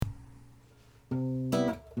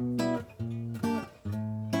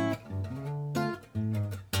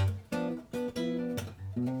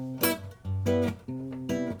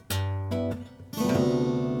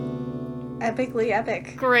epically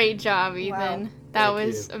epic. Great job, Ethan. Wow. That Thank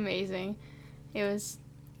was you. amazing. It was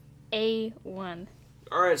A1.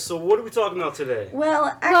 All right, so what are we talking about today? Well,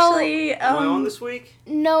 actually, Am I on this week?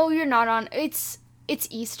 No, you're not on. It's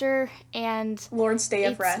Easter, and Lord's Day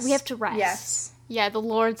of Rest. we have to rest. Yes. Yeah, the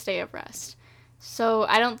Lord's Day of Rest. So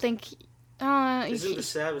I don't think... Isn't the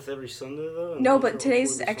Sabbath every Sunday, though? No, but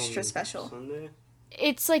today's extra special. Sunday?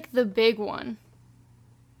 It's like the big one.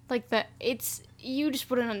 Like you just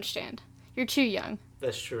wouldn't understand. You're too young.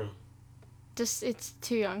 That's true. It's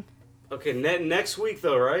too young. Okay, next week,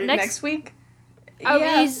 though, right? Next week? Oh,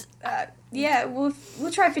 yeah. Yeah, we'll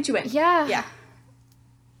try to fit you in. Yeah. Yeah.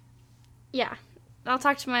 Yeah. I'll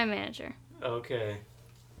talk to my manager. Okay.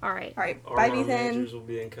 All right. All right. Our Bye, Ethan. managers will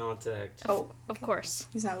be in contact. Oh, Of course.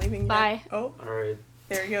 he's not leaving yet. Bye. Oh, All right.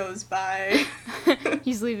 there he goes. Bye.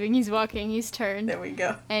 He's leaving. He's walking. He's turned. There we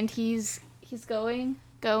go. And he's going,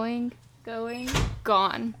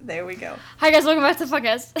 gone. There we go. Hi guys, welcome back to the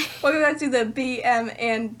podcast. Welcome back to the BM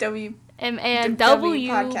and W and W W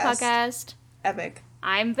podcast. podcast. Epic.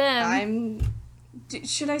 I'm Bim.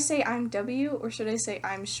 Should I say I'm W or should I say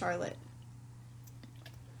I'm Charlotte?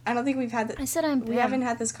 I don't think we've had I said I'm Bim. We haven't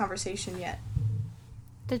had this conversation yet.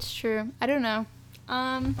 That's true. I don't know.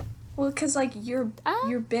 Well, because, like, you're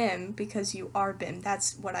Bim because you are Bim.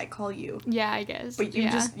 That's what I call you. Yeah, I guess. But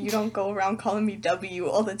you don't go around calling me W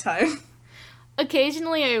all the time.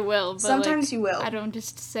 Occasionally I will, but sometimes like, you will. I don't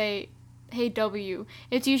just say, hey, W.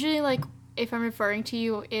 It's usually, like, if I'm referring to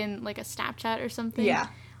you in, like, a Snapchat or something. Yeah.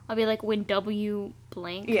 I'll be like, when W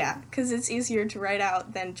blank. Yeah, because it's easier to write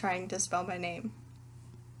out than trying to spell my name.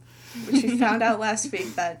 Which we found out last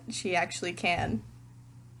week that she actually can.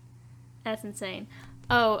 That's insane.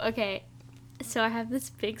 Oh, okay. So I have this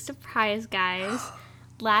big surprise, guys.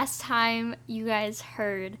 Last time you guys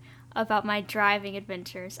heard about my driving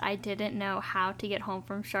adventures, I didn't know how to get home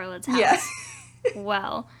from Charlotte's house. Yeah.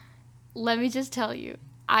 Well, let me just tell you,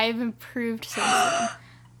 I have improved since then.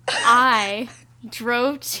 I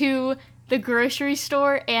drove to the grocery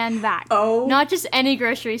store and back. Oh. Not just any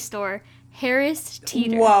grocery store. Harris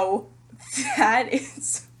Teeter. Whoa. That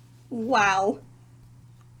is... Wow.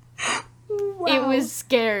 Wow. It was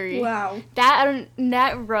scary. Wow.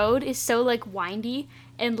 That road is so, like, windy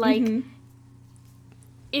and, like,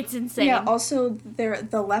 it's insane. Yeah, also,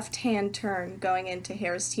 the left-hand turn going into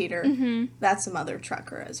Harris Teeter, that's a mother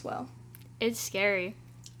trucker as well. It's scary.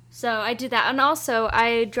 So I did that. And also,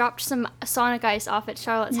 I dropped some Sonic Ice off at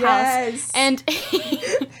Charlotte's house. And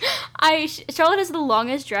Charlotte has the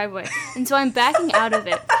longest driveway. And so I'm backing out of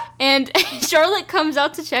it. And Charlotte comes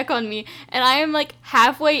out to check on me. And I am, like,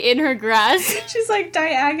 halfway in her grass. She's, like,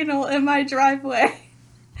 diagonal in my driveway.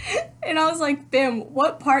 And I was like, Bim,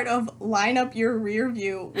 what part of line up your rear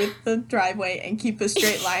view with the driveway and keep a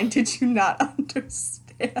straight line did you not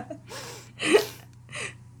understand?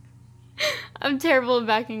 I'm terrible at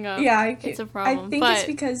backing up. Yeah, it's a problem. I think it's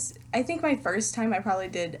because I think my first time I probably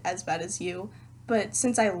did as bad as you, but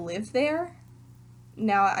since I live there,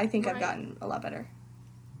 now I think I've gotten a lot better.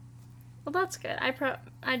 Well, that's good.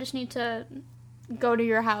 I just need to go to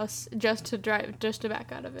your house just to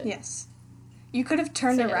back out of it. Yes, you could have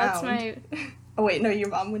turned around. Oh wait, no, your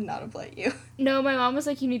mom would not have let you. No, my mom was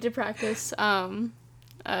like, you need to practice doing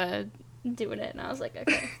it, and I was like,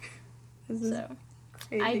 okay. So.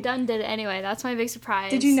 Crazy. I did it anyway. That's my big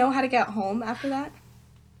surprise. Did you know how to get home after that?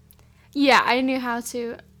 Yeah, I knew how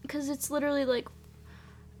to, because it's literally like,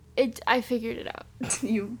 I figured it out.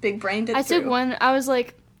 You big brained it. I took one. I was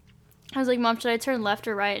like, Mom, should I turn left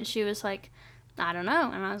or right? And she was like, I don't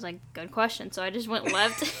know. And I was like, good question. So I just went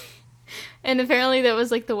left, and apparently that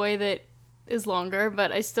was like the way that is longer,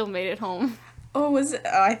 but I still made it home. Oh,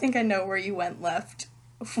 I think I know where you went left.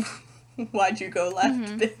 Why'd you go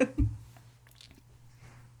left?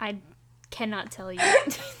 I cannot tell you.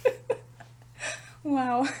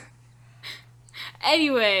 Wow.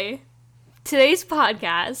 Anyway, today's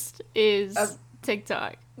podcast is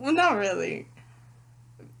TikTok. Well, not really.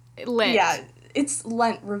 Lent. Yeah, it's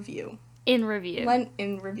Lent review. In review. Lent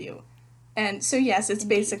in review. And so, yes, it's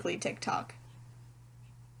basically TikTok.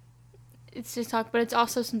 It's TikTok, but it's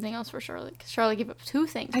also something else for Charlotte. Because Charlotte gave up 2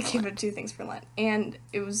 things. I gave up 2 things for Lent. And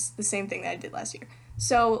it was the same thing that I did last year.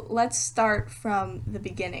 So, let's start from the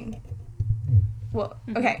beginning. Well,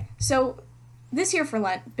 okay. So, this year for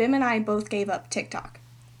Lent, Bim and I both gave up TikTok.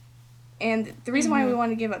 And the reason why we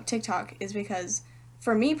wanted to give up TikTok is because,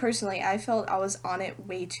 for me personally, I felt I was on it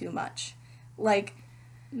way too much. Like...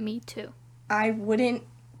 Me too. I wouldn't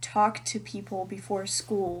talk to people before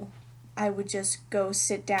school. I would just go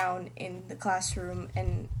sit down in the classroom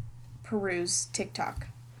and peruse TikTok.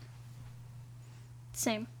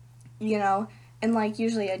 Same. You know? And, like,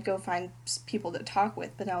 usually I'd go find people to talk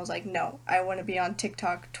with, but I was like, no, I want to be on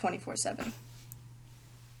TikTok 24/7.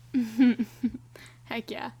 Heck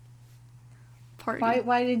yeah. Party.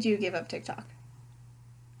 Why did you give up TikTok?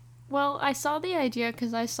 Well, I saw the idea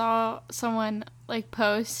because I saw someone, like,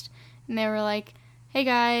 post, and they were like, hey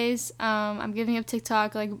guys, I'm giving up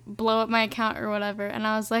TikTok, like, blow up my account or whatever. And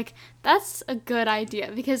I was like, that's a good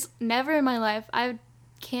idea, because never in my life, I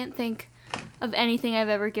can't think of anything I've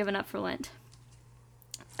ever given up for Lent.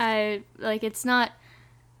 I've just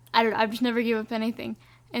never give up anything.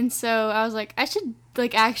 And so I was like, I should,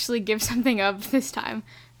 like, actually give something up this time.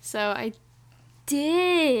 So I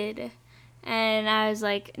did. And I was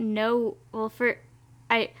like, no, well, oh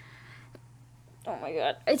my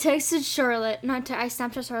god. I texted Charlotte, I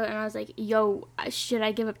Snapchat Charlotte, and I was like, yo, should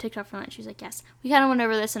I give up TikTok for Lent? She was like, yes. We kind of went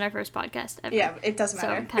over this in our first podcast ever. Yeah, it doesn't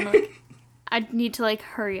matter. So I'm kind of like, I need to, like,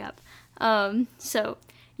 hurry up. So,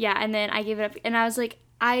 yeah, and then I gave it up, and I was like,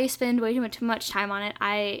 I spend way too much time on it.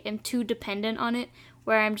 I am too dependent on it,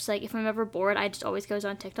 where I'm just like, if I'm ever bored, I just always goes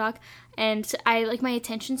on TikTok, and so my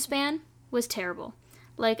attention span was terrible.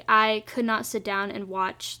 Like, I could not sit down and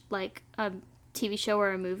watch, like, a TV show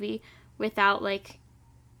or a movie without, like,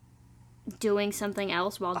 doing something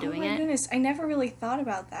else while doing it. Oh my goodness, I never really thought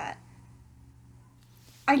about that.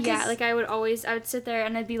 I would sit there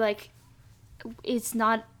and I'd be like, it's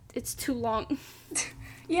too long.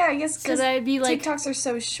 Yeah, I guess because I'd be like, TikToks are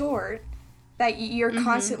so short that you're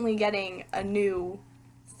constantly getting a new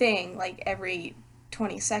thing, like, every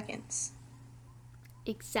 20 seconds.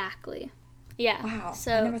 Exactly. Yeah. Wow,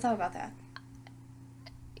 so, I never thought about that.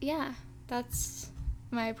 Yeah, that's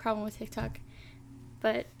my problem with TikTok.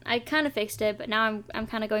 But I kind of fixed it, but now I'm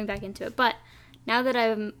kind of going back into it. But now that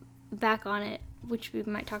I'm back on it, which we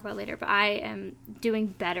might talk about later, but I am doing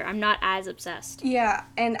better. I'm not as obsessed. Yeah,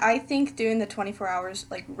 and I think doing the 24 hours,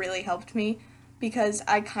 like, really helped me because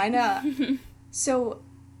I kind of, so,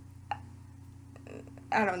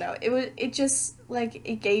 I don't know. It just, like,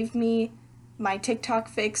 it gave me my TikTok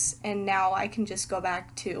fix, and now I can just go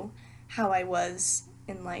back to how I was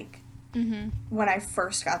in, like, when I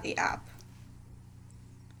first got the app.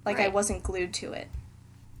 Like, right. I wasn't glued to it.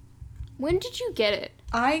 When did you get it?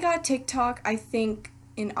 I got TikTok, I think,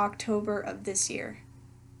 in October of this year.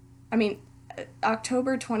 I mean,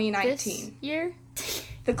 October 2019. This year?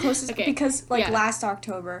 The closest, okay. Because, like, last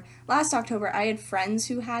October, I had friends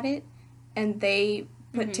who had it, and they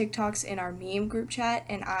put TikToks in our meme group chat,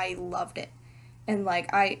 and I loved it. And,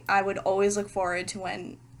 like, I would always look forward to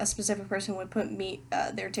when a specific person would put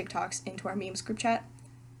their TikToks into our memes group chat.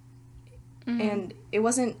 And it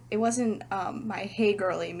wasn't my Hey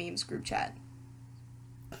Girly memes group chat.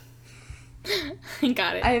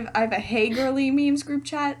 Got it. I have a Hey Girly memes group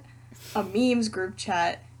chat, a memes group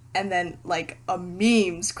chat, and then, like, a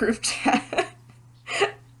memes group chat.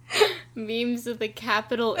 Memes with a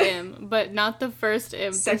capital M, but not the first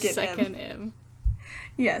M, the second M.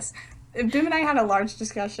 Yes. Bim and I had a large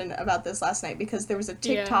discussion about this last night because there was a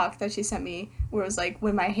TikTok that she sent me where it was like,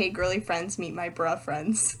 when my Hey Girly friends meet my bruh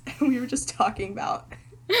friends. And we were just talking about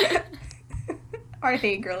our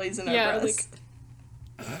Hey Girlies and our bros.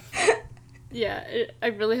 I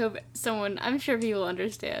really hope I'm sure people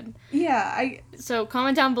understand. Yeah, So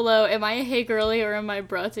comment down below, am I a Hey Girly or am I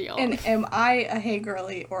bruh to y'all? And am I a Hey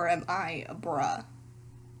Girly or am I a bruh?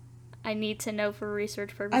 I need to know for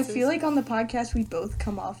research purposes. I feel like on the podcast we both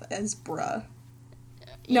come off as bruh.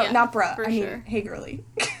 No, not bruh. I mean, Hey Girly.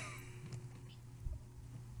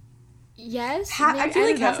 Yes? I feel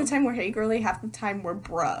like half the time we're Hey Girly, half the time we're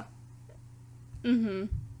bruh.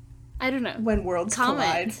 I don't know. When worlds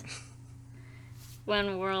collide.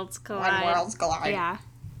 When worlds collide. Yeah.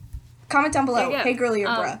 Comment down below. Hey Girly or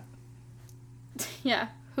bruh. Yeah.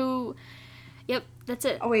 Yep, that's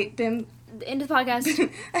it. Oh, wait, Bim. The end of the podcast.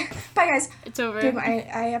 Bye, guys. It's over. Bim,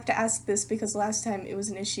 I have to ask this because last time it was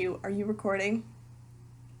an issue. Are you recording?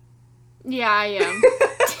 Yeah, I am.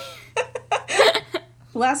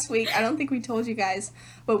 Last week, I don't think we told you guys,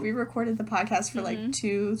 but we recorded the podcast for like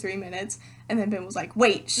 2-3 minutes, and then Ben was like,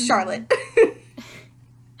 wait, Charlotte.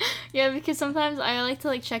 Yeah, because sometimes I like to,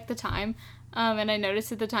 like, check the time, and I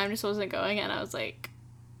noticed that the time just wasn't going, and I was like,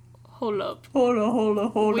 hold up. Hold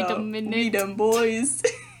up. Wait a minute. We them boys.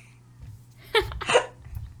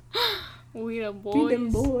 We them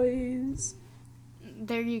boys.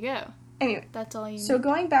 There you go. Anyway. That's all you need. So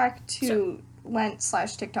going back to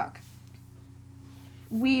Lent/TikTok.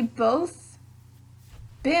 We both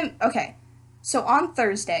okay. So on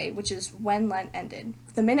Thursday, which is when Lent ended,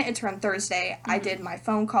 the minute it turned Thursday, I did my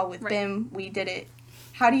phone call with Bim. We did it.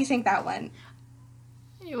 How do you think that went?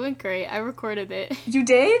 It went great. I recorded it. You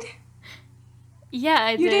did? Yeah,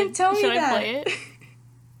 I did. You didn't tell me Should that. I play it?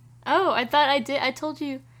 Oh, I thought I did. I told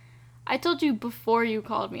you before you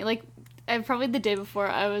called me. Like, probably the day before,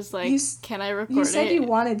 I was like, can I record it? You said you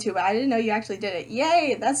wanted to, but I didn't know you actually did it.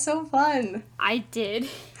 Yay, that's so fun. I did.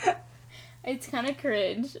 It's kind of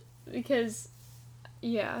cringe because,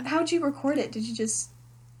 yeah. How'd you record it? Did you just...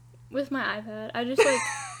 With my iPad. I just, like,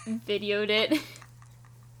 videoed it.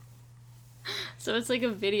 So it's like a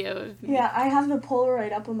video of me. Yeah, I have the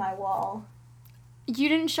Polaroid up on my wall. You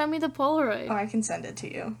didn't show me the Polaroid. Oh, I can send it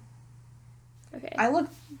to you. Okay. I look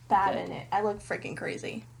bad in it. I look freaking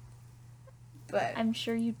crazy. But I'm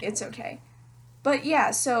sure you do. It's okay. But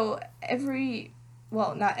yeah, so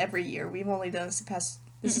not every year. We've only done this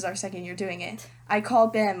this is our second year doing it. I call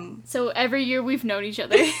Bim. So every year we've known each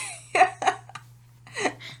other.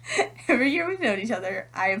 Every year we've known each other,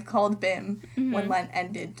 I have called Bim when Lent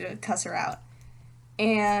ended to cuss her out.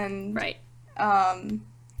 And right.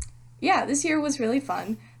 Yeah, this year was really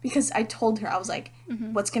fun because I told her, I was like,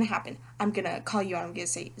 what's going to happen? I'm going to call you and I'm going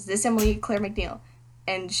to say, is this Emily Claire McNeil?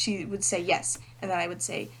 And she would say yes. And then I would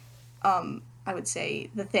say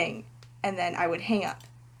the thing. And then I would hang up.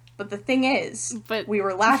 But the thing is, we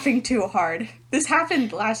were laughing too hard. This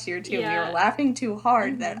happened last year too. Yeah. We were laughing too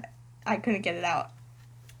hard that I couldn't get it out.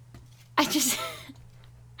 I just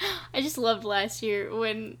loved last year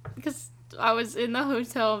because I was in the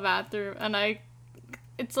hotel bathroom and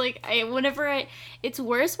it's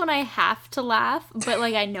worse when I have to laugh, but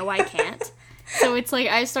like I know I can't. So it's like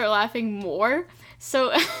I start laughing more.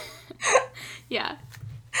 So yeah.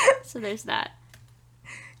 So there's that.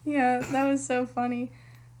 Yeah, that was so funny.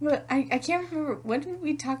 But I can't remember, when did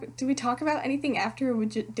we talk about anything after, or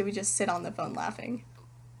did we just sit on the phone laughing?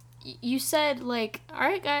 You said, like, all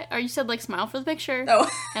right, guy, or you said, like, smile for the picture. Oh.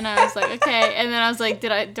 And I was like, okay. And then I was like, do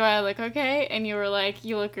I look okay? And you were like,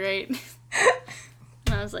 you look great. And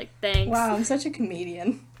I was like, thanks. Wow, I'm such a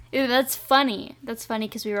comedian. Yeah, that's funny. That's funny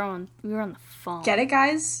because we were on the phone. Get it,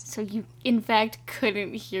 guys? So you, in fact,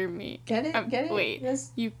 couldn't hear me. Get it? Get it? Wait,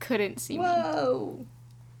 you couldn't see me. Whoa.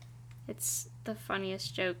 It's the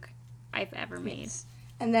funniest joke I've ever made. Yes.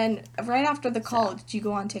 And then, right after the call, did you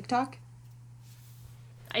go on TikTok?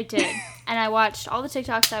 I did. And I watched all the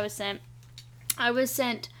TikToks I was sent. I was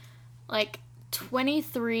sent, like,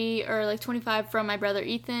 23 or, like, 25 from my brother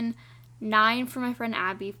Ethan, 9 from my friend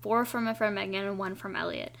Abby, 4 from my friend Megan, and 1 from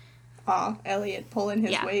Elliot. Aw, Elliot pulling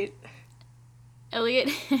his weight. Elliot,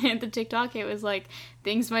 the TikTok, it was like,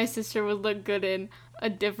 things my sister would look good in a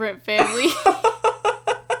different family.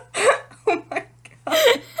 Oh my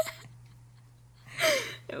god.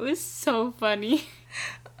 It was so funny.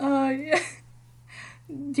 Oh, yeah.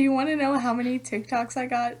 Do you want to know how many TikToks I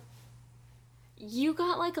got? You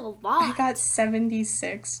got, like, a lot. I got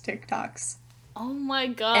 76 TikToks. Oh my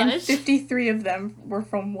gosh. And 53 of them were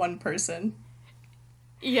from one person.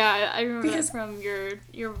 Yeah, I remember that from your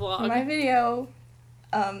vlog. My video.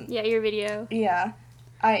 Yeah, your video. Yeah.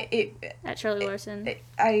 At Charlie Larson.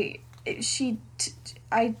 I don't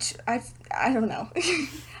know.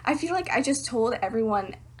 I feel like I just told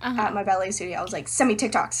everyone at my ballet studio, I was like, send me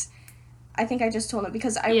TikToks. I think I just told them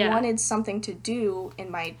because I wanted something to do in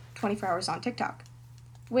my 24 hours on TikTok.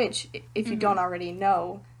 Which, if you don't already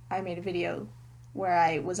know, I made a video where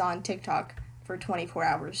I was on TikTok for 24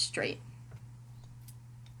 hours straight.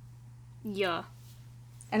 Yeah.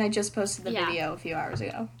 And I just posted the video a few hours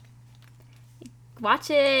ago. Watch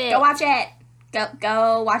it. Go watch it.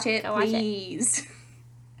 Go watch it, Go watch it. please.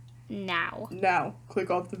 Now. Now, click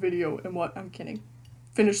off the video and what? I'm kidding.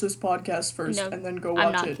 Finish this podcast first and then go watch it.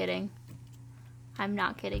 I'm not kidding. I'm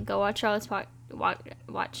not kidding. Go watch Charlotte's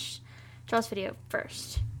watch Charlotte's video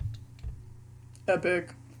first. Epic.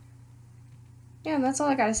 Yeah, and that's all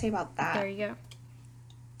I gotta say about that. There you go.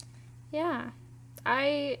 Yeah.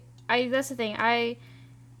 I that's the thing. I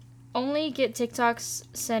only get TikToks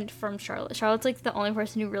sent from Charlotte. Charlotte's like the only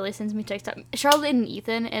person who really sends me TikTok. Charlotte and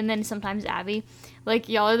Ethan, and then sometimes Abby. Like,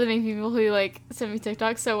 y'all are the main people who, like, send me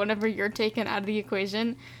TikToks, so whenever you're taken out of the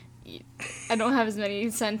equation, I don't have as many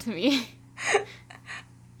sent to me.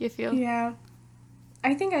 You feel? Yeah.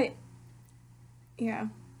 I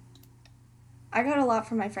got a lot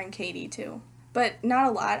from my friend Katie, too. But not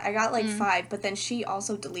a lot. I got, like, 5, but then she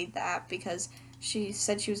also deleted the app because she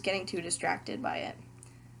said she was getting too distracted by it.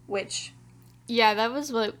 Which... Yeah, that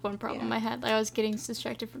was like one problem I had. Like, I was getting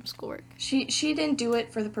distracted from schoolwork. She didn't do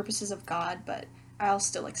it for the purposes of God, but I'll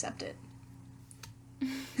still accept it.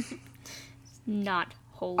 Not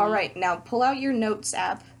holy. All right, now pull out your notes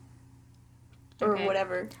app. Or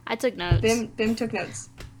whatever. I took notes. Bim took notes.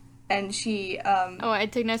 And she, Oh, I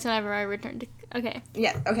took notes whenever I returned to... Okay.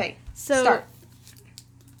 Yeah, okay. So... Start.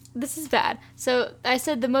 this is bad. So I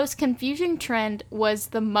said the most confusing trend was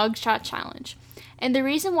the mugshot challenge. And the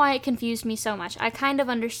reason why it confused me so much, I kind of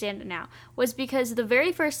understand it now, was because the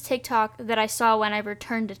very first TikTok that I saw when I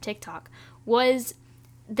returned to TikTok was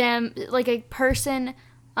them, like a person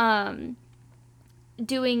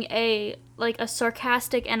doing a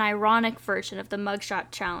sarcastic and ironic version of the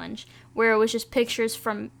mugshot challenge, where it was just pictures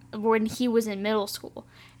from when he was in middle school,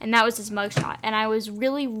 and that was his mugshot. And I was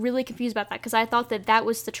really, really confused about that, because I thought that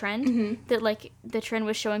was the trend, that, like, the trend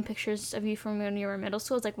was showing pictures of you from when you were in middle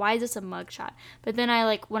school. It's like, why is this a mugshot? But then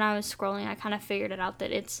when I was scrolling, I kind of figured it out,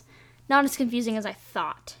 that it's not as confusing as I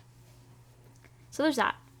thought. So there's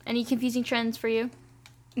that. Any confusing trends for you?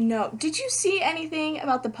 No. Did you see anything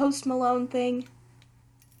about the Post Malone thing?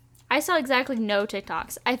 I saw exactly no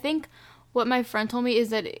TikToks. I think what my friend told me is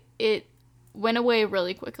that it went away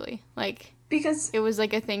really quickly. Like, because it was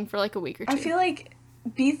like a thing for like a week or two. I feel like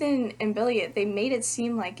Bethan and Billy, they made it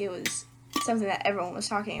seem like it was something that everyone was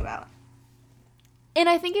talking about. And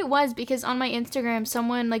I think it was, because on my Instagram,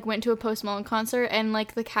 someone like went to a Post Malone concert, and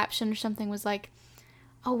like the caption or something was like,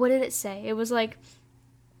 oh, what did it say? It was like,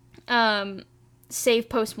 save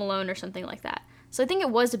Post Malone or something like that. So I think it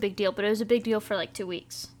was a big deal, but it was a big deal for like 2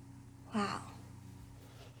 weeks. Wow.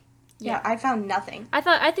 Yeah, I found nothing. I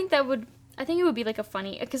think it would be like a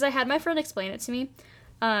funny, because I had my friend explain it to me,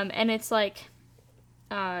 and it's like,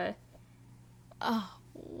 what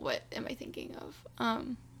am I thinking of?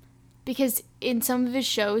 Because in some of his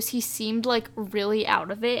shows, he seemed like really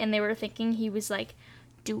out of it, and they were thinking he was like,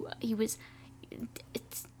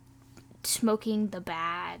 smoking the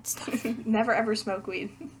bad stuff. Never ever smoke weed.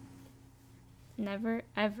 Never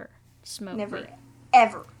ever smoke weed. Never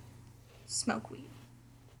ever smoke weed.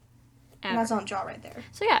 Ever. And that's on Jaw right there.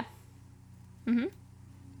 So yeah.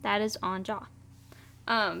 That is on Jaw.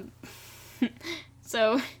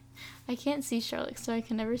 So I can't see Charlotte, so I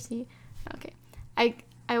can never see. Okay. I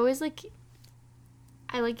always like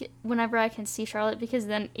it whenever I can see Charlotte, because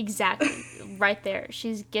then exactly right there,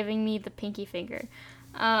 she's giving me the pinky finger.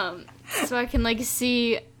 So I can like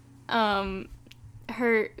see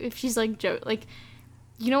her, if she's like joke, like,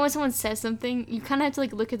 you know, when someone says something, you kind of have to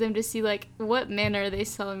like look at them to see like what manner are they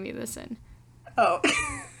telling me this in. Oh.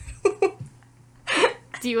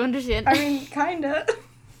 Do you understand? I mean, kinda.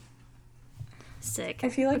 Sick. I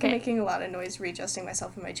feel like I'm making a lot of noise readjusting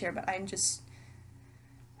myself in my chair, but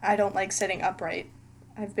I don't like sitting upright.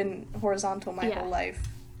 I've been horizontal my whole life,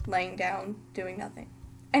 laying down, doing nothing.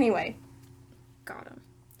 Anyway. Got him.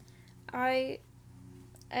 I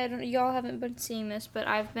don't, y'all haven't been seeing this, but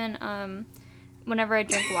I've been, whenever I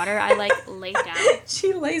drink water, I like lay down.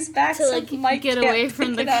 She lays back to like Mike get away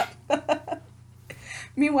from the up.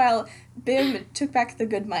 Meanwhile, Bim took back the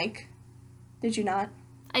good mic. Did you not?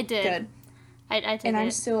 I did. Good. I did. And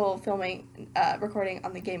I'm still recording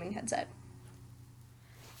on the gaming headset.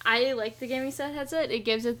 I like the gaming set headset. It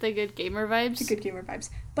gives it the good gamer vibes. The good gamer vibes.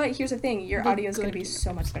 But here's the thing, your audio is going to be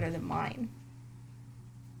so much better than mine.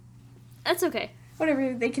 That's okay.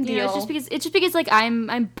 Whatever, they can deal. You know, it's just because like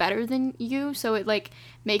I'm better than you, so it like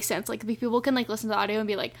makes sense. Like people can like listen to the audio and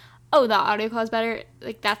be like, oh, the audio quality's better.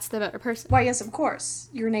 Like that's the better person. Why, yes, of course.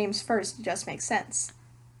 Your name's first. It just makes sense.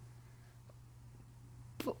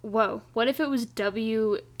 Whoa! What if it was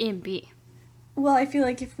WMB? Well, I feel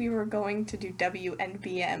like if we were going to do W and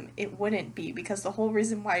BM, it wouldn't be, because the whole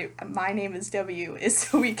reason why my name is W is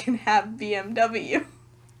so we can have BMW.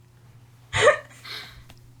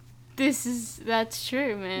 That's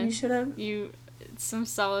true, man. You should have. Some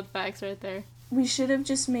solid facts right there. We should have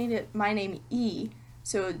just made it my name E,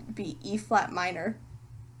 so it would be E flat minor.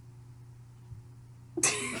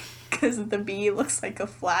 Because the B looks like a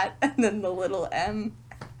flat, and then the little M.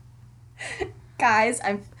 Guys,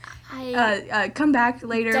 come back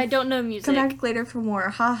later. I don't know music. Come back later for more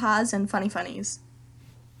ha-has and funny funnies.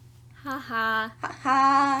 Ha-ha.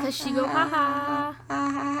 Ha-ha. Cause she go ha-ha.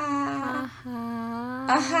 Ha-ha. Ha-ha.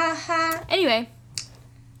 Ha-ha. Anyway.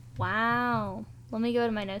 Wow. Let me go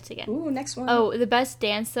to my notes again. Ooh, next one. Oh, the best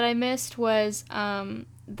dance that I missed was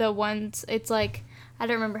the ones, it's like, I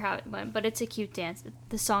don't remember how it went, but it's a cute dance.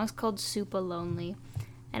 The song's called Super Lonely,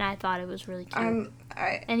 and I thought it was really cute.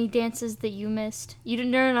 Any dances that you missed? You're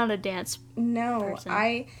not a dance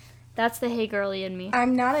person. That's the hey girly in me.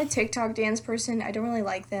 I'm not a TikTok dance person. I don't really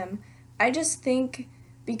like them. I just think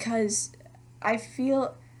because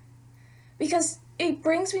it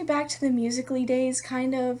brings me back to the Musical.ly days,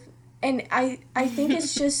 kind of. And I think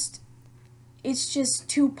it's just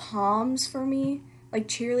two palms for me, like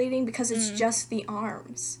cheerleading, because it's just the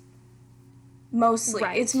arms. Mostly.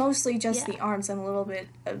 Right. It's mostly just the arms and a little bit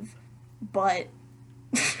of butt.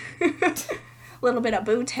 little bit of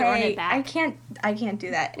Throwing bootay. it back. I can't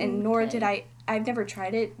do that, and nor did Bootay. I've never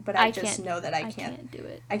tried it, but I just know that I I can't. can't do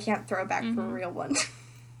it. I can't throw it back for a real one.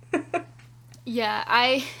 Yeah,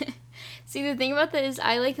 I see the thing about that is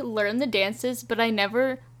I like learn the dances, but I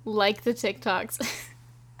never like the TikToks.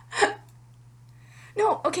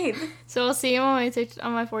 No, okay. So I'll see them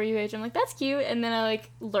on my For You page. I'm like, that's cute, and then I like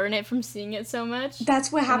learn it from seeing it so much.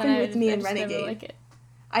 That's what happened with me and I just never Renegade. like it.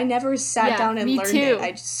 I never sat down and me learned too. it.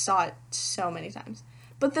 I just saw it so many times.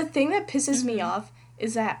 But the thing that pisses me off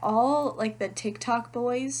is that all, like, the TikTok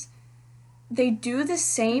boys, they do the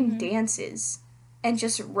same dances and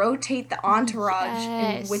just rotate the entourage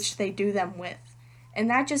in which they do them with. And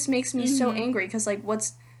that just makes me so angry, because, like,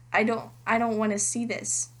 I don't want to see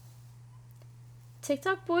this.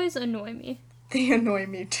 TikTok boys annoy me. They annoy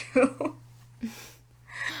me, too.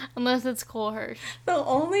 Unless it's Cole Hirsch. The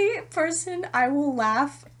only person I will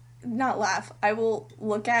I will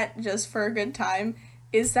look at just for a good time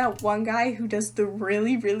is that one guy who does the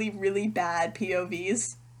really, really, really bad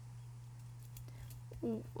POVs.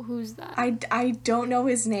 Who's that? I don't know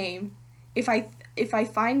his name. If I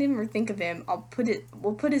find him or think of him,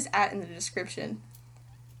 we'll put his @ in the description.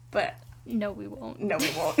 But no, we won't. No,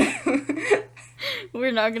 we won't.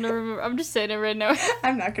 We're not gonna remember. I'm just saying it right now.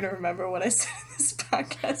 I'm not gonna remember what I said in this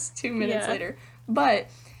podcast 2 minutes later. But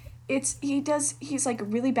he's like a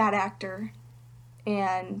really bad actor.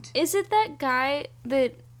 And is it that guy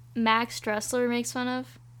that Max Dressler makes fun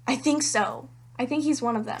of? I think so. I think he's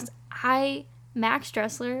one of them. Max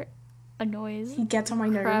Dressler annoys. He gets on my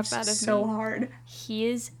nerves so hard. He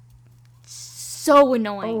is so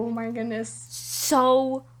annoying. Oh my goodness.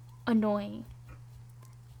 So annoying.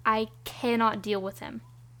 I cannot deal with him.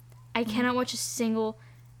 I cannot watch a single.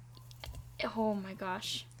 Oh my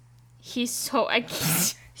gosh. He's so.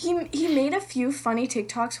 He made a few funny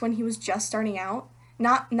TikToks when he was just starting out.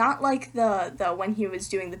 Not like the when he was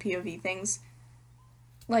doing the POV things.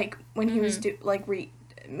 Like when he was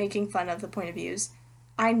making fun of the point of views.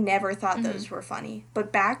 I never thought those were funny.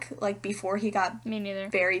 But back like before he got Me neither.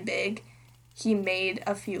 very big, he made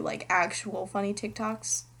a few like actual funny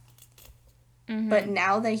TikToks. But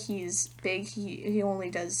now that he's big, he only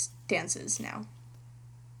does dances now.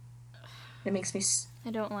 It makes me.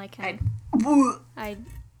 I don't like him.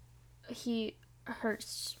 He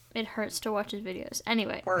hurts. It hurts to watch his videos.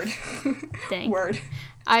 Anyway. Word. Dang. Word.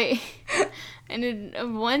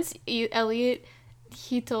 Once Elliot,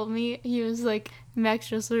 he told me, he was like, Max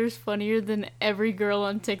Dressler is funnier than every girl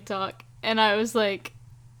on TikTok. And I was like,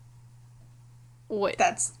 what?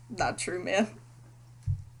 That's not true, man.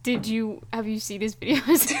 Have you seen his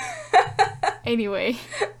videos? Anyway.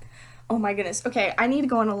 Oh my goodness. Okay, I need to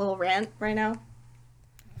go on a little rant right now.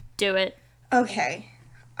 Do it. Okay.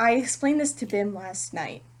 I explained this to Bim last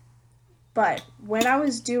night. But when I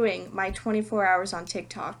was doing my 24 hours on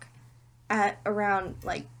TikTok at around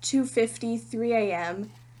like 2:50, 3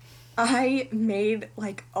 a.m., I made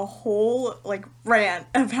like a whole like rant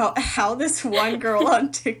about how this one girl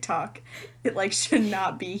on TikTok should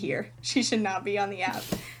not be here. She should not be on the app.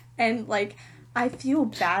 And like I feel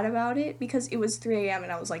bad about it because it was 3 a.m.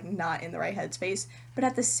 and I was like not in the right headspace. But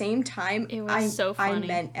at the same time, it was so funny. I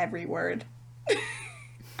meant every word.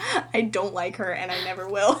 I don't like her and I never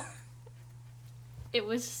will. It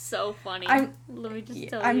was so funny. Let me just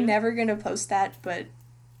tell you. I'm never going to post that, but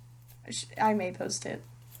I may post it.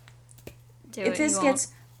 If this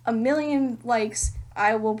gets 1 million likes,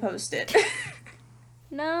 I will post it.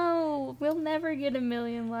 No, we'll never get 1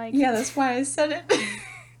 million likes. Yeah, that's why I said it.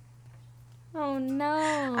 Oh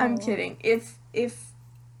no. I'm kidding. If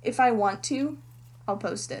I want to, I'll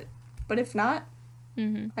post it. But if not,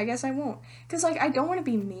 I guess I won't. Because like I don't want to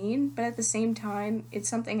be mean, but at the same time, it's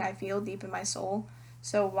something I feel deep in my soul.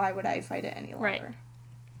 So why would I fight it any longer?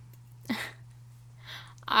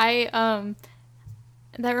 Right.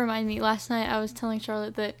 That reminded me, last night I was telling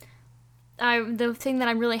Charlotte that the thing that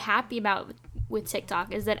I'm really happy about with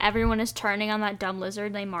TikTok is that everyone is turning on that dumb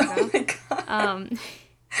lizard named Margot. Oh my God.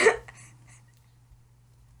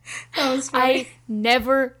 That was funny. I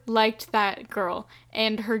never liked that girl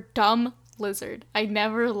and her dumb lizard. I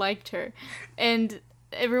never liked her. And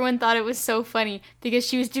everyone thought it was so funny because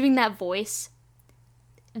she was doing that voice.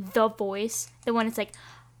 The one it's like,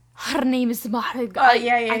 her name is Margot. Oh,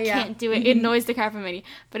 yeah. I can't do it. It annoys the crap out of me.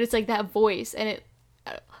 But it's like that voice, and it,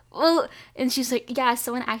 and she's like, yeah,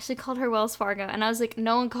 someone actually called her Wells Fargo. And I was like,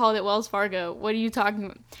 no one called it Wells Fargo. What are you talking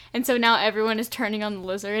about? And so now everyone is turning on the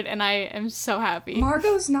lizard, and I am so happy.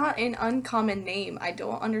 Margot's not an uncommon name. I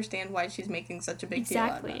don't understand why she's making such a big deal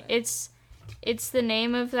out of it. It's the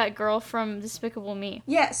name of that girl from Despicable Me.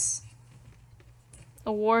 Yes.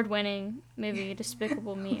 award-winning movie,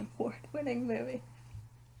 Despicable Me. Award-winning movie.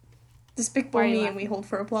 Despicable Me, and we hold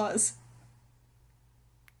for applause.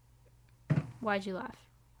 Why'd you laugh?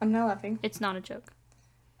 I'm not laughing. It's not a joke.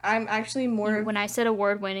 I'm actually more... When I said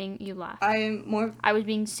award-winning, you laughed. I was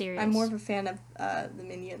being serious. I'm more of a fan of the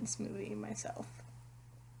Minions movie myself.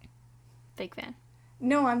 Big fan.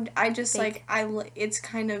 No, it's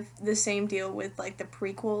kind of the same deal with, like, the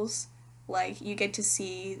prequels. Like, you get to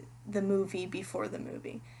see the movie before the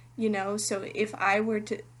movie, you know? So if I were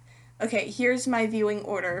to... Okay, here's my viewing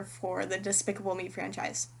order for the Despicable Me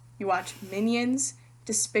franchise. You watch Minions,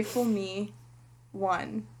 Despicable Me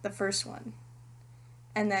 1, the first one.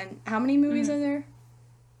 And then, how many movies are there?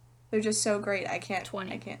 They're just so great,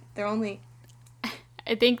 20. I can't. They're only...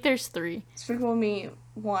 I think there's 3. Despicable Me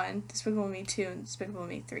 1, Despicable Me 2, and Despicable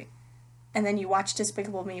Me 3. And then you watch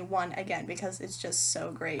Despicable Me 1 again because it's just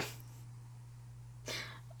so great.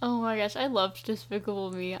 Oh my gosh, I loved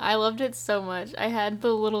Despicable Me. I loved it so much. I had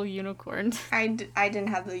the little unicorn. I didn't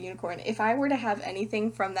have the unicorn. If I were to have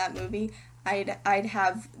anything from that movie, I'd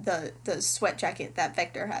have the sweat jacket that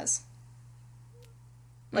Vector has.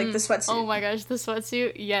 Like the sweatsuit. Oh my gosh, the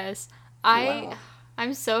sweatsuit? Yes. Wow.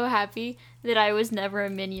 I'm so happy that I was never a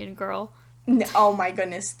Minion girl. No, oh my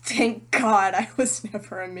goodness. Thank God I was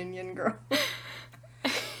never a Minion girl.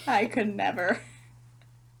 I could never.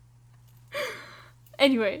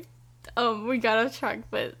 Anyway, we got off track,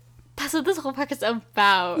 but that's what this whole podcast is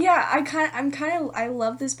about. Yeah, I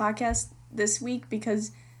love this podcast this week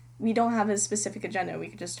because we don't have a specific agenda. We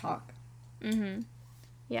could just talk. Mm-hmm.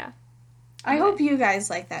 Yeah. I hope you guys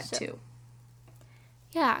like that too.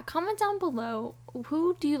 Yeah, comment down below.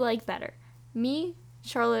 Who do you like better? Me,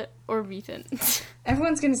 Charlotte, or Beathan?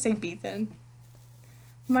 Everyone's gonna say Beathan.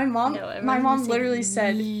 My mom literally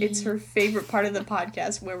said it's her favorite part of the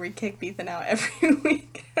podcast where we kick Beathan out every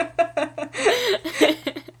week.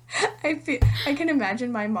 I can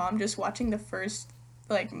imagine my mom just watching the first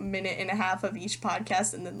like minute and a half of each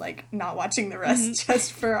podcast and then like not watching the rest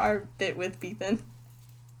just for our bit with Beathan.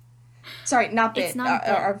 Sorry, not bit.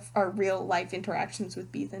 Our real life interactions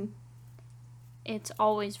with Beathan. It's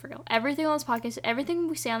always real. Everything on this podcast, everything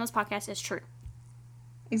we say on this podcast is true.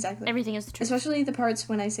 Exactly. Everything is the truth. Especially the parts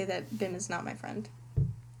when I say that Bim is not my friend.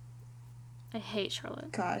 I hate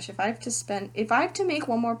Charlotte. Gosh, if I have to make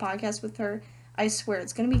one more podcast with her, I swear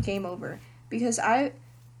it's gonna be game over. Because I'm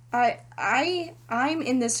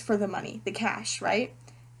in this for the money, the cash, right?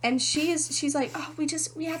 And she's like, oh,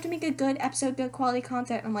 we have to make a good episode, good quality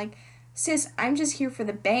content. I'm like, sis, I'm just here for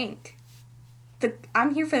the bank.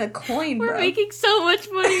 I'm here for the coin, bro. We're making so much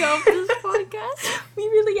money off this podcast. We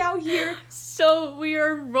really out here. So we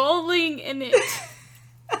are rolling in it.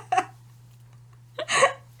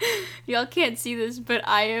 Y'all can't see this, but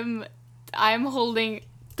I'm holding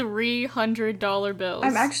 $300 bills.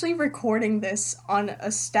 I'm actually recording this on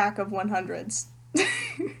a stack of 100s.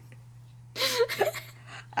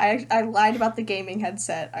 I lied about the gaming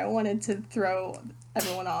headset. I wanted to throw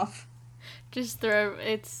everyone off. Just throw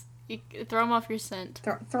them off your scent.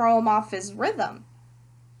 Throw them off his rhythm.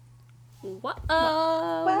 What?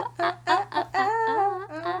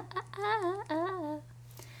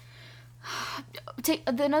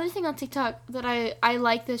 Another thing on TikTok that I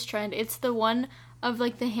like this trend. It's the one of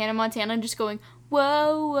like the Hannah Montana just going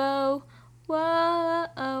whoa, whoa,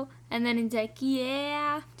 whoa, and then it's like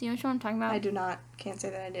yeah. Do you know what I'm talking about? I do not. Can't say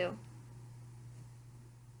that I do.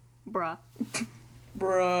 Bruh.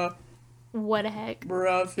 Bruh. What the heck?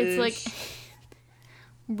 Bruh fish. It's like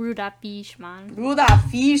Bruda fish, man. Bruda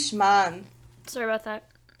fish, man. Sorry about that.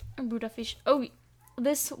 Bruda fish. Oh,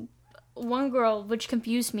 this one girl, which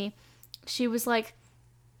confused me, she was like,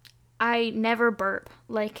 I never burp.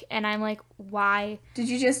 Like, and I'm like, why? Did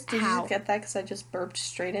you just get that? Because I just burped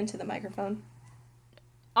straight into the microphone.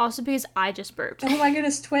 Also because I just burped. Oh my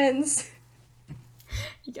goodness, twins.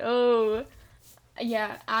 Yo.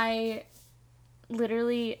 Yeah, I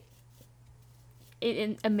literally...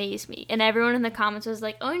 It amazed me. And everyone in the comments was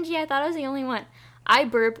like, OMG, I thought I was the only one. I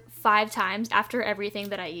burp 5 times after everything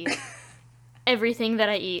that I eat. Everything that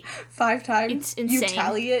I eat. 5 times? It's insane. You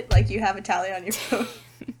tally it? Like you have a tally on your phone?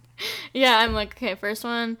 Yeah, I'm like, okay, first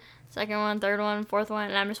one, second one, third one, fourth one,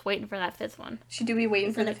 and I'm just waiting for that 5th one. She do be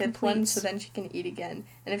waiting for the 5th one so then she can eat again.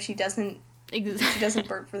 And if she doesn't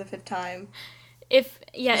burp for the 5th time... If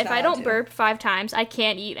I don't burp 5 times, I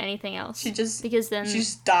can't eat anything else. She just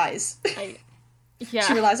dies. Yeah.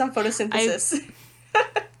 She relies on photosynthesis.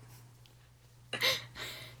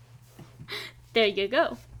 There you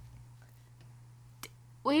go.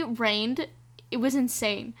 It rained. It was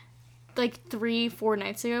insane. Like 3-4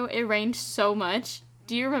 nights ago, it rained so much.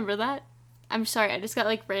 Do you remember that? I'm sorry, I just got,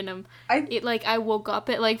 like, random. I I woke up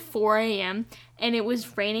at, like, 4 a.m., and it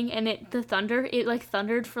was raining, and it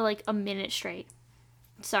thundered for, like, a minute straight.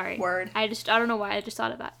 Sorry. Word. I don't know why I just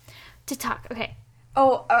thought of that. TikTok, okay.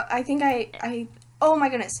 Oh, I think oh my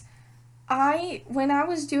goodness. When I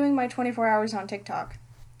was doing my 24 hours on TikTok,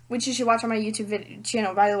 which you should watch on my YouTube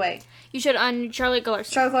channel, by the way. You should, on Charlotte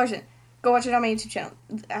Larson. Go watch it on my YouTube channel.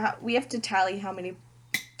 We have to tally how many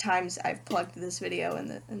times I've plugged this video in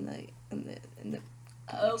the.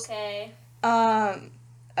 Okay.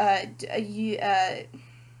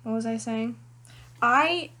 What was I saying?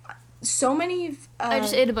 So many. I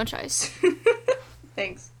just ate a bunch of ice.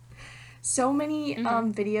 Thanks. So many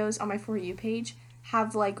videos on my For You page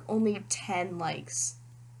have, like, only 10 likes.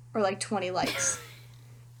 Or, like, 20 likes.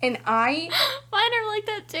 And Mine are like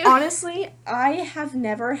that, too. Honestly, I have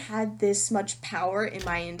never had this much power in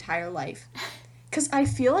my entire life. Because I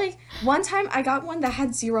feel like one time I got one that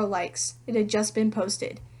had 0 likes. It had just been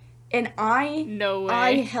posted. And No way.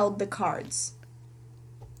 I held the cards.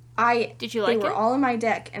 Did you like it? They were all in my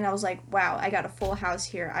deck, and I was like, wow, I got a full house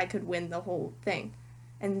here. I could win the whole thing.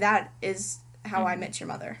 And that is how I met your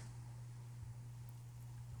mother.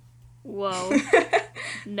 Whoa.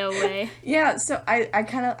 No way. Yeah, so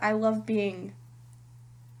I love being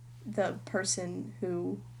the person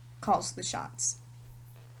who calls the shots.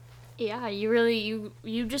 Yeah, you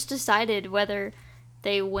just decided whether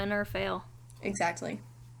they win or fail. Exactly.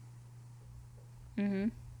 Mm-hmm.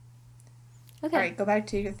 Okay. All right, go back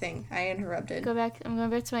to your thing. I interrupted. I'm going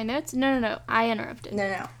back to my notes. No. I interrupted.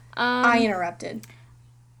 No. I interrupted.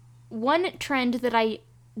 One trend that I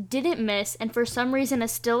didn't miss, and for some reason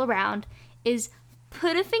is still around, is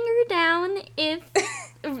put a finger down if,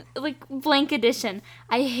 like, blank edition.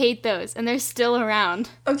 I hate those, and they're still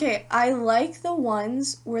around. Okay, I like the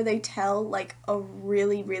ones where they tell, like, a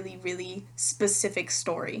really, really, really specific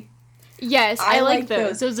story. Yes, I like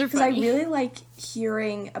those. Those are funny. Because I really like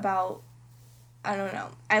hearing about, I don't know,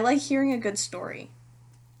 I like hearing a good story.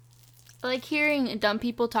 I like hearing dumb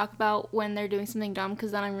people talk about when they're doing something dumb,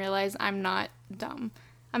 because then I realize I'm not dumb.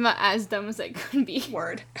 I'm not as dumb as I could be.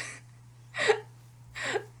 Word.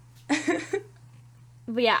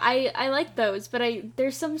 But yeah, I like those, but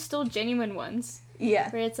there's some still genuine ones.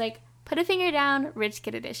 Yeah. Where it's like, put a finger down, rich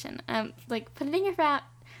kid edition. Like, put a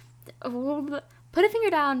finger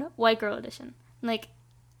down, white girl edition. Like,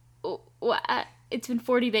 it's been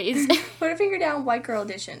 40 days. Put a finger down, white girl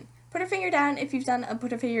edition. Put a finger down if you've done a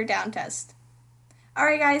put a finger down test.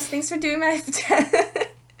 Alright, guys, thanks for doing my test.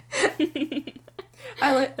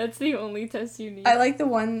 That's the only test you need. I liked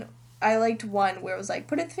one where it was like,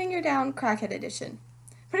 put a finger down, crackhead edition.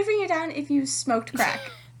 Put a finger down if you smoked crack.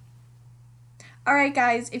 Alright,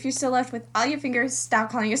 guys, if you're still left with all your fingers, stop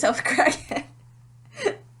calling yourself a crackhead.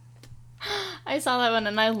 I saw that one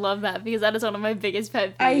and I love that because that is one of my biggest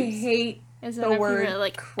pet peeves. I hate the word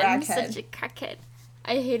like, crackhead. I'm such a crackhead.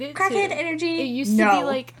 I hate it crackhead too. energy. It used to be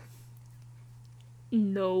like,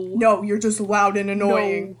 no. No, you're just loud and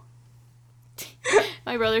annoying. No.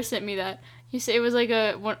 My brother sent me that. It was like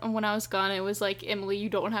when I was gone, it was like, Emily, you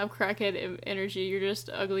don't have crackhead energy. You're just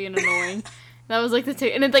ugly and annoying. That was like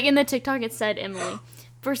and it's like in the TikTok it said Emily.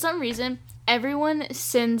 For some reason, everyone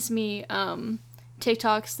sends me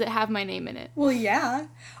TikToks that have my name in it. Well, yeah.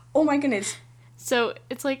 Oh my goodness. So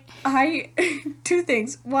it's like two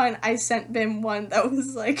things. One, I sent Bim one that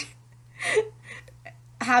was like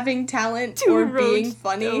having talent or being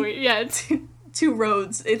funny. Oh, yeah. Two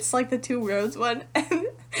roads. It's like the two roads one. And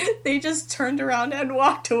they just turned around and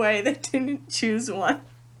walked away. They didn't choose one.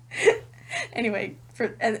 Anyway,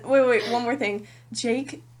 wait, one more thing.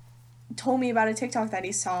 Jake told me about a TikTok that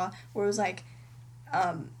he saw where it was like,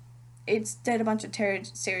 it did a bunch of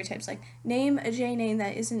stereotypes, like, name a J name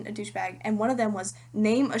that isn't a douchebag, and one of them was,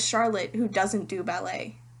 name a Charlotte who doesn't do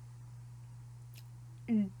ballet.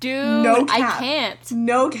 Dude, no cap. I can't.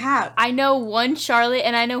 No cap. I know one Charlotte,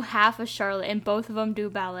 and I know half a Charlotte, and both of them do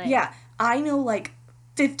ballet. Yeah, I know, like,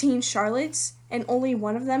 15 Charlottes, and only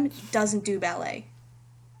one of them doesn't do ballet.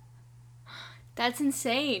 That's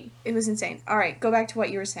insane. It was insane. All right, go back to what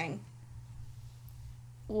you were saying.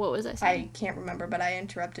 What was I saying? I can't remember, but I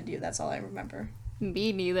interrupted you. That's all I remember.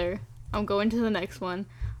 Me neither. I'm going to the next one.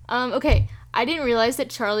 Okay, I didn't realize that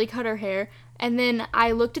Charlie cut her hair, and then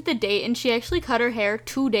I looked at the date, and she actually cut her hair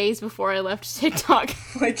 2 days before I left TikTok.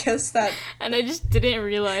 I guess that... And I just didn't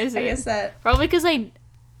realize it. I guess that... Probably because I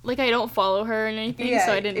don't follow her or anything,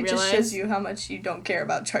 so I didn't realize. It just shows you how much you don't care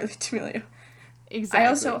about Charlie D'Amelio.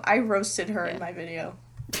 Exactly. I roasted her in my video.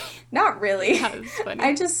 Not really. That was funny.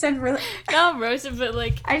 I just said really... Not roasted, but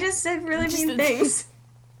like... I just said really mean things.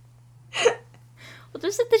 Well,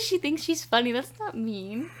 just said that she thinks she's funny. That's not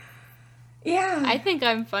mean. Yeah. I think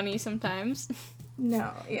I'm funny sometimes.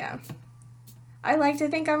 No, yeah. I like to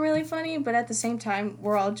think I'm really funny, but at the same time,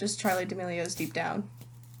 we're all just Charlie D'Amelio's deep down.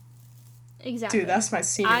 Exactly. Dude, that's my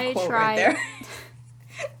senior quote right there.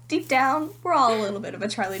 Deep down, we're all a little bit of a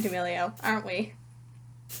Charlie D'Amelio, aren't we?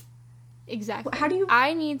 Exactly. How do you...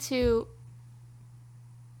 I need to...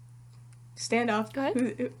 Stand off. Go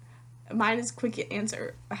ahead. Mine is quick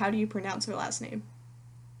answer. How do you pronounce her last name?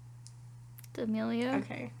 D'Amelio?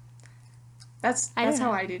 Okay. That's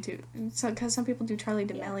how I do too. So, because some people do Charlie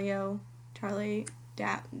D'Amelio, Charlie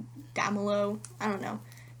D'Amelio. I don't know.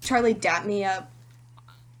 Charlie Dap Me Up.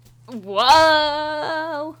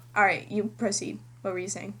 Whoa! Alright, you proceed. What were you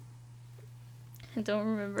saying? I don't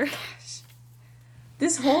remember.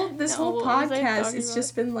 This whole podcast, it's about?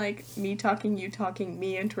 just been like me talking, you talking,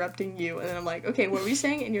 me interrupting you, and then I'm like, okay, what were you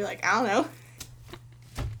saying? And you're like, I don't know.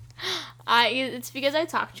 It's because I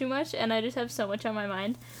talk too much and I just have so much on my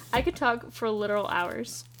mind. I could talk for literal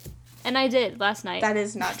hours. And I did last night. That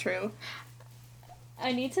is not true.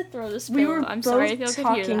 I need to throw this We were I'm both sorry if y'all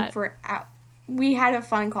could hear talking that. for we had a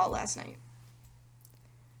fun call last night.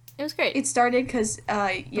 It was great. It started because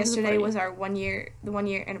yesterday was party. our the 1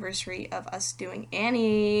 year anniversary of us doing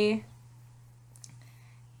Annie.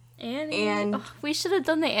 And we should have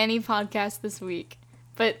done the Annie podcast this week.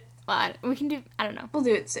 But we can do, I don't know. We'll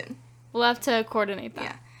do it soon. We'll have to coordinate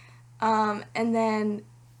that. Yeah. And then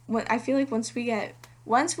I feel like once we get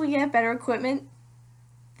better equipment,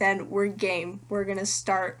 then we're game. We're gonna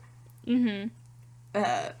start with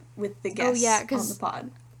the guests on the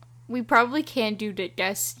pod. We probably can't do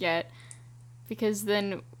guests yet because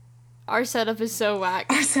then our setup is so whack.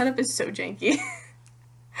 Our setup is so janky.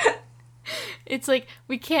 It's like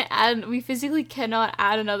we physically cannot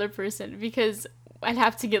add another person because I'd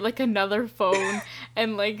have to get like another phone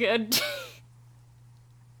and like a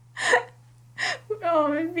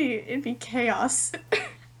Oh, it'd be chaos.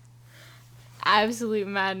 Absolute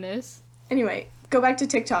madness. Anyway, go back to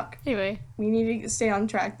TikTok. Anyway, we need to stay on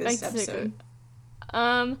track this episode.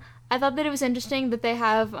 I thought that it was interesting that they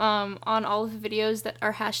have on all of the videos that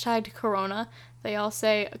are hashtagged Corona, they all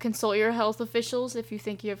say consult your health officials if you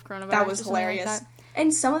think you have coronavirus. That was hilarious. Like that.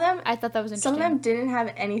 And some of them, I thought that was interesting. Some of them didn't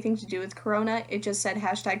have anything to do with Corona. It just said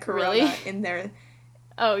hashtag Corona really? In their.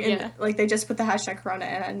 Oh yeah. Like they just put the hashtag Corona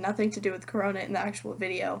and had nothing to do with Corona in the actual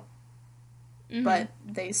video. Mm-hmm. But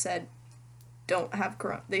they said, don't have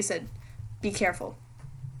Corona. They said, be careful.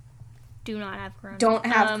 Do not have Corona. Don't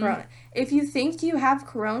have Corona. If you think you have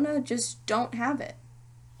Corona, just don't have it.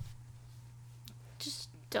 Just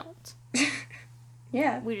don't.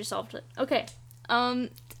 Yeah. We just solved it. Okay.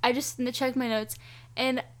 I just checked my notes,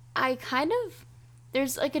 and I kind of,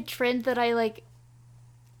 there's like a trend that I like,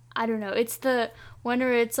 I don't know. It's the one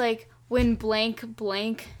where it's like, when blank,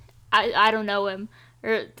 I don't know him.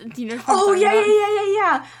 Or, you know oh,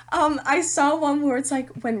 yeah. I saw one where it's like,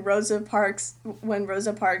 when Rosa Parks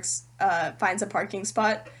finds a parking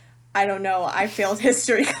spot, I don't know, I failed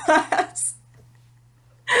history class.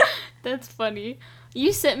 That's funny.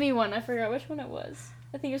 You sent me one. I forgot which one it was.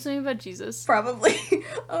 I think it was something about Jesus. Probably.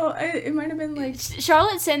 It might have been like...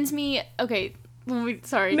 Charlotte sends me... Okay,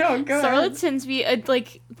 sorry. No, go Charlotte ahead. sends me,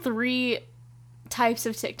 3 types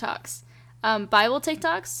of TikToks. Bible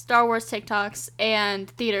TikToks, Star Wars TikToks, and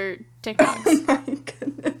theater TikToks. Oh my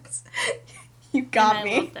goodness. You got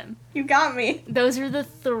me. I love them. You got me. Those are the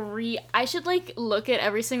 3. I should, look at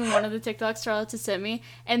every single one of the TikToks Charlotte has sent me,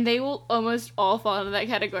 and they will almost all fall into that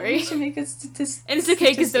category. We should make a statistic. And it's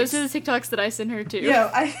okay, because those are the TikToks that I send her, too. Yo,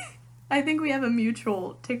 I think we have a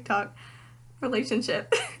mutual TikTok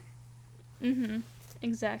relationship. Mm-hmm.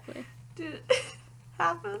 Exactly. Dude,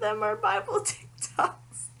 half of them are Bible TikToks.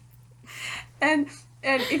 And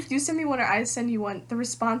if you send me one or I send you one, the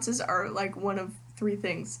responses are, one of 3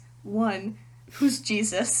 things. 1, who's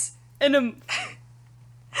Jesus? And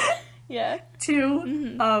yeah.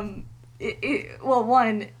 2,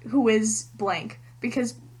 1, who is blank?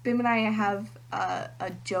 Because Bim and I have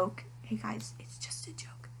a joke. Hey guys, it's just a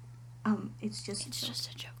joke. It's just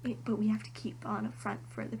a joke. But we have to keep on a front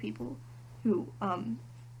for the people who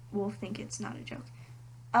will think it's not a joke.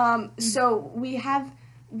 So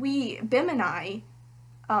Bim and I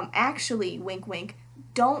actually, wink wink,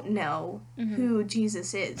 don't know who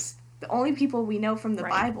Jesus is. The only people we know from the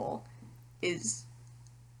Bible is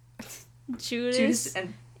Judas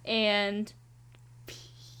and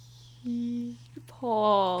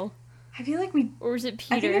Paul. I feel like or is it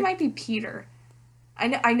Peter? I think it might be Peter.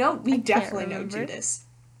 I know we definitely know Judas.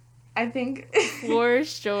 I think for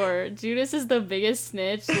sure. Judas is the biggest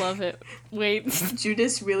snitch. Love it. Wait.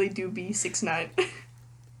 Judas really do be 6'9".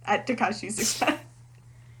 At Tekashi 6'9".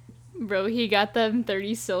 Bro, he got them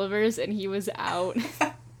 30 silvers and he was out.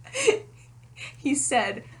 He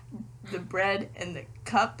said the bread and the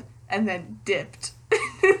cup and then dipped.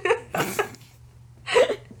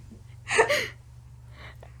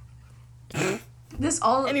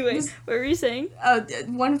 Anyway, what were you saying?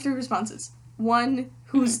 1 of 3 responses. 1,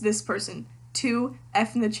 who's this person? 2,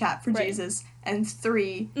 F in the chat for Jesus. And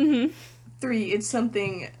 3, 3, it's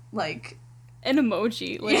something like... An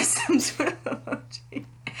emoji. Like... Yes, some sort of emoji.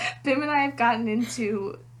 Bim and I have gotten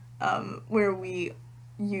into where we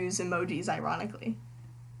use emojis ironically.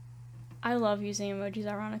 I love using emojis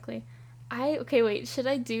ironically. Okay, wait, should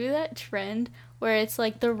I do that trend where it's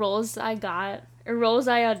like the roles I got, or roles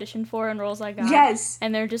I auditioned for and roles I got? Yes!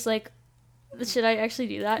 And they're just like, should I actually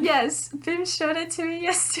do that? Yes, Bim showed it to me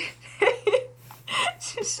yesterday.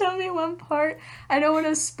 She showed me one part. I don't want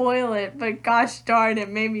to spoil it, but gosh darn, it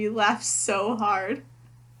made me laugh so hard.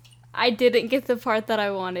 I didn't get the part that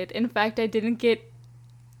I wanted. In fact, I didn't get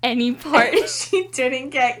any part. She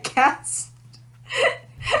didn't get cast.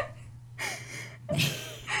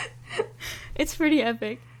 It's pretty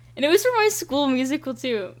epic. And it was for my school musical,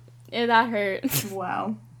 too. And that hurt.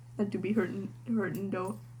 Wow. That do be hurting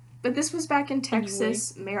though. But this was back in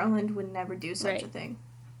Texas. Anyway. Maryland would never do such a thing.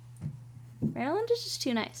 Maryland is just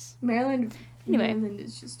too nice. Maryland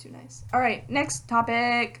is just too nice. All right, next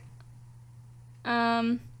topic.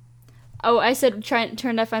 Oh, I said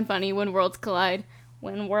turned I find funny when worlds collide.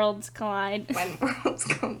 When worlds collide. When worlds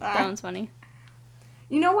collide. That one's funny.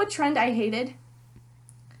 You know what trend I hated?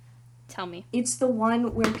 Tell me. It's the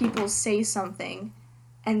one where people say something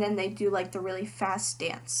and then they do like the really fast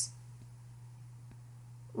dance.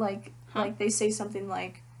 Like they say something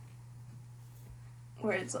like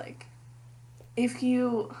where it's like if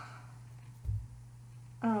you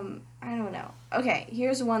I don't know. Okay,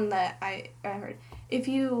 here's one that I heard. If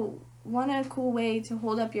you want a cool way to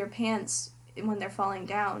hold up your pants when they're falling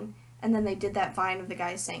down, and then they did that vine of the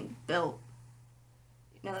guy saying "built."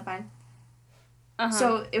 You know that vine? Uh-huh.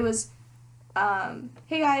 So it was,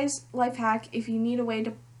 hey guys, life hack, if you need a way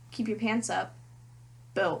to keep your pants up,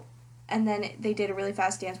 built. And then they did a really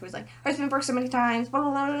fast dance where it's like, I've been broke so many times, blah,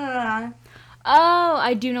 blah, blah, blah, blah. Oh,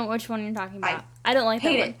 I do know which one you're talking about. I don't like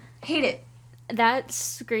that one. Hate it. That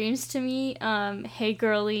screams to me, hey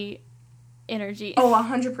girly energy. Oh,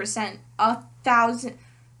 100%. 1,000.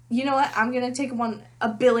 You know what? I'm going to take one,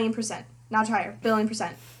 1,000,000,000%. Not higher,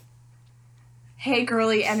 1,000,000,000%. Hey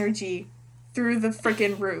girly energy through the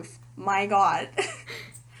freaking roof. My God.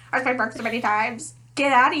 I've been broke so many times.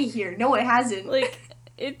 Get out of here. No, it hasn't. Like,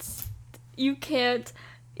 you can't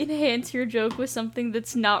enhance your joke with something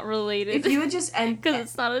that's not related. If you would just because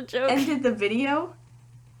it's not a joke. Ended the video,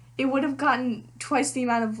 it would have gotten twice the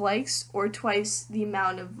amount of likes or twice the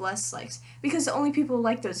amount of less likes. Because the only people who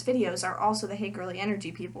like those videos are also the Hey Girly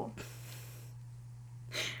Energy people.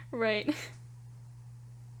 Right.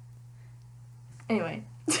 Anyway.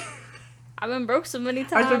 I've been broke so many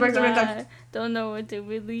times. I don't know what to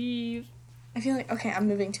believe. I feel like, okay, I'm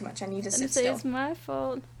moving too much. I need to sit still. It's my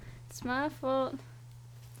fault. It's my fault.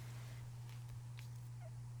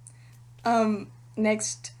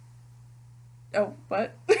 Next. Oh,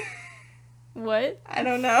 what? What? I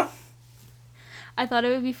don't know. I thought it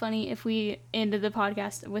would be funny if we ended the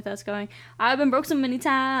podcast with us going, I've been broke so many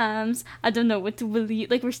times. I don't know what to believe.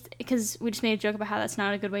 Like, because we just made a joke about how that's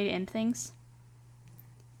not a good way to end things.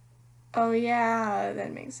 Oh, yeah,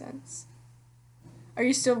 that makes sense. Are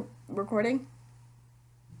you still recording?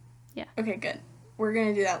 Yeah. Okay, good. We're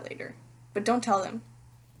gonna do that later. But don't tell them.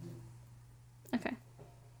 Okay.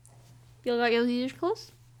 Y'all got your ears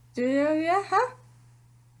closed? Yeah, huh?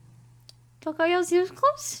 Y'all got your ears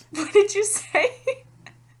closed? What did you say?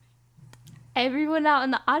 Everyone out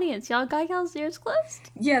in the audience, y'all got y'all's ears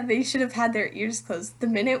closed? Yeah, they should have had their ears closed. The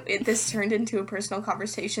minute this turned into a personal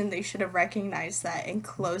conversation, they should have recognized that and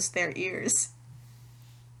closed their ears.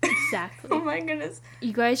 Exactly. Oh my goodness.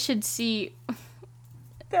 You guys should see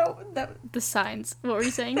that the signs. What were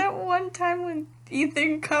you saying? That one time when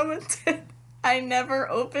Ethan commented, I never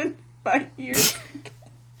opened my ears.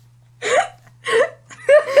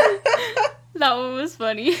 That one was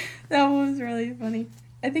funny. That one was really funny.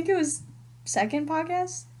 I think it was second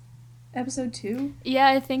podcast? Episode 2? Yeah,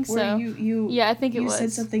 I think so. Where you I think it was. You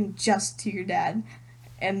said something just to your dad.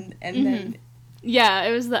 And then... Yeah,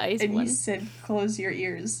 it was the ice and one. And you said, close your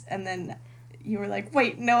ears. And then you were like,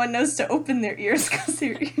 wait, no one knows to open their ears because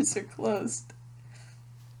their ears are closed.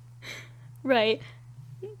 Right.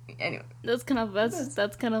 Anyway. That's kind of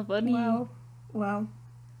funny. Wow.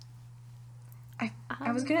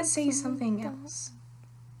 I was gonna say something else.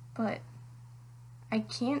 But I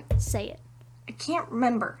can't... Say it. I can't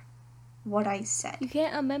remember. what I said. You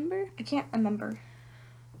can't remember? I can't remember.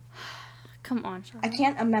 Come on, Charlotte. I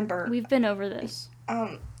can't remember. We've been over this.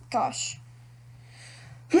 Gosh.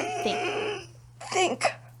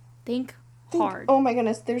 Think. Think hard. Oh my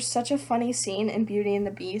goodness, there's such a funny scene in Beauty and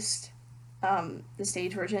the Beast, the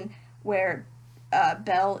stage version, where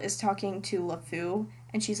Belle is talking to LeFou,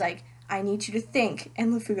 and she's like, I need you to think.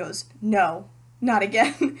 And LeFou goes, no, not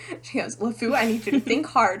again. She goes, LeFou, I need you to think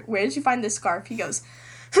hard. Where did you find this scarf? He goes,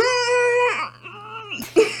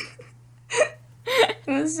 it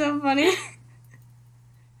was so funny.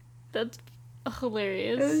 That's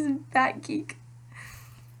hilarious. It was that geek.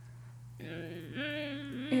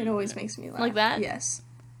 It always makes me laugh. Like that? Yes.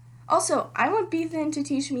 Also, I want Bethan to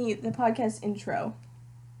teach me the podcast intro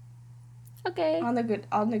Okay. on the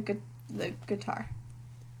guitar.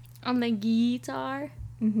 On the guitar?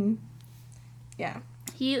 Mm-hmm. Yeah.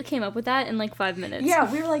 He came up with that in like 5 minutes. Yeah,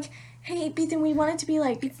 we were like, hey, Bethan, we want it to be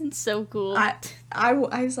like... It's so cool. I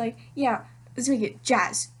was like, yeah, let's make it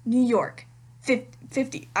jazz, New York,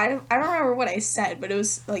 50. I don't remember what I said, but it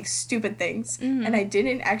was like stupid things. Mm-hmm. And I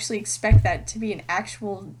didn't actually expect that to be an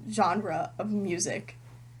actual genre of music.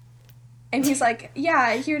 And he's like,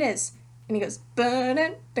 yeah, here it is. And he goes, and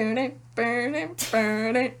I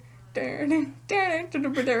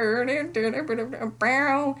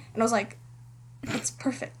was like, it's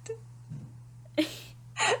perfect.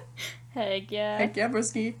 Heck yeah. Heck yeah,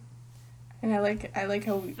 broski. And I like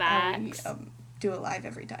how we do it live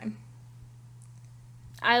every time.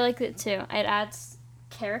 I like it too. It adds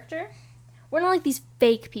character. We're not like these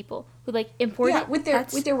fake people who like import it. With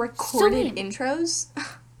their recorded intros.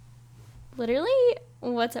 Literally,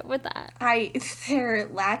 what's up with that? Their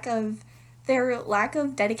lack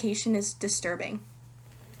of dedication is disturbing.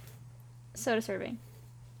 So disturbing.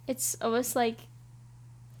 It's almost like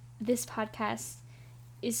this podcast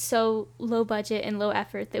is so low budget and low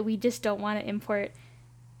effort that we just don't want to import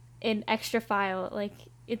an extra file. Like,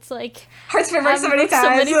 it's like... Heart's been so many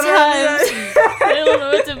times. I don't know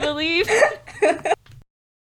what to believe.